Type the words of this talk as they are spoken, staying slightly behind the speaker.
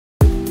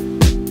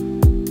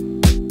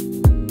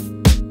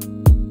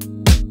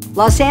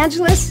Los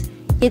Angeles,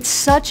 it's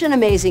such an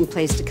amazing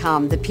place to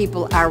come. The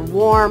people are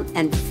warm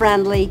and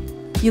friendly.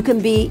 You can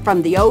be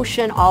from the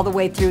ocean all the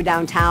way through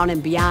downtown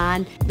and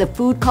beyond. The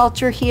food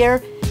culture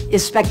here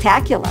is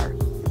spectacular.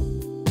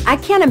 I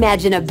can't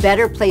imagine a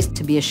better place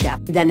to be a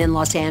chef than in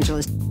Los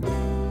Angeles.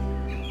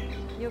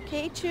 You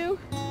okay, Chu?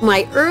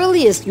 My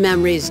earliest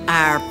memories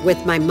are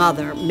with my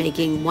mother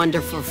making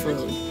wonderful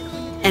food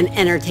and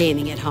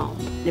entertaining at home.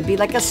 It'd be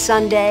like a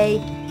Sunday.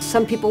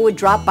 Some people would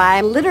drop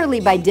by. Literally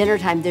by dinner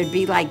time, there'd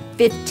be like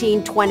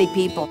 15, 20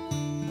 people,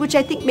 which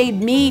I think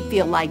made me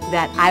feel like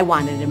that I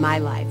wanted in my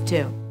life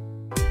too.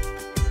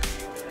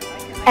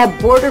 At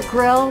Border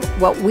Grill,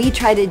 what we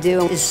try to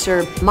do is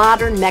serve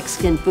modern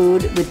Mexican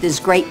food with this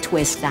great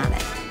twist on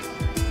it.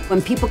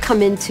 When people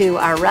come into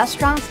our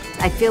restaurants,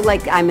 I feel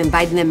like I'm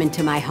inviting them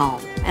into my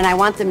home. And I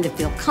want them to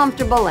feel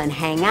comfortable and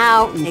hang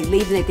out, and they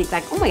leave and they think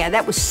like, oh my God,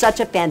 that was such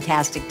a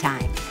fantastic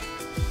time.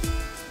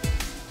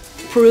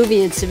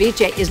 Peruvian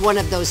ceviche is one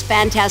of those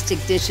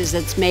fantastic dishes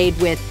that's made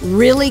with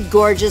really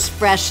gorgeous,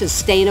 fresh,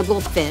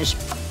 sustainable fish,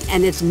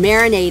 and it's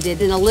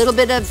marinated in a little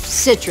bit of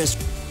citrus.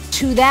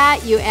 To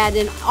that, you add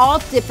in all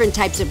different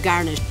types of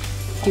garnish,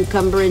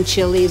 cucumber and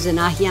chilies and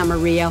ají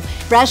amarillo,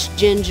 fresh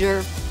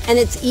ginger, and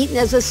it's eaten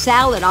as a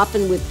salad,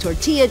 often with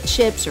tortilla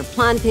chips or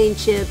plantain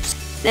chips.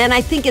 And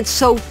I think it's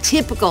so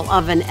typical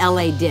of an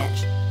LA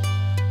dish.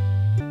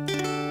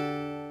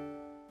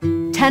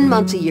 10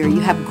 months a year, you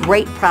have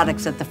great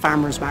products at the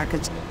farmers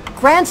markets.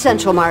 Grand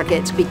Central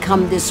Market's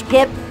become this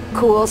hip,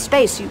 cool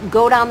space. You can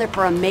go down there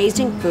for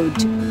amazing food.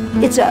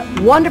 It's a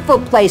wonderful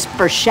place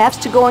for chefs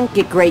to go and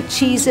get great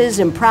cheeses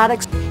and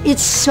products.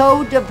 It's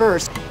so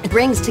diverse. It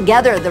brings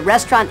together the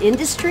restaurant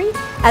industry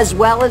as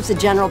well as the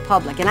general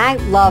public, and I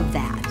love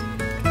that.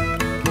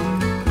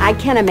 I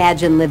can't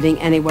imagine living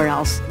anywhere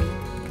else.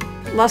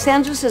 Los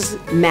Angeles is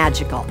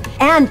magical,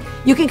 and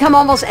you can come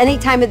almost any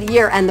time of the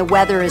year and the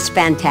weather is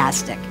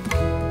fantastic.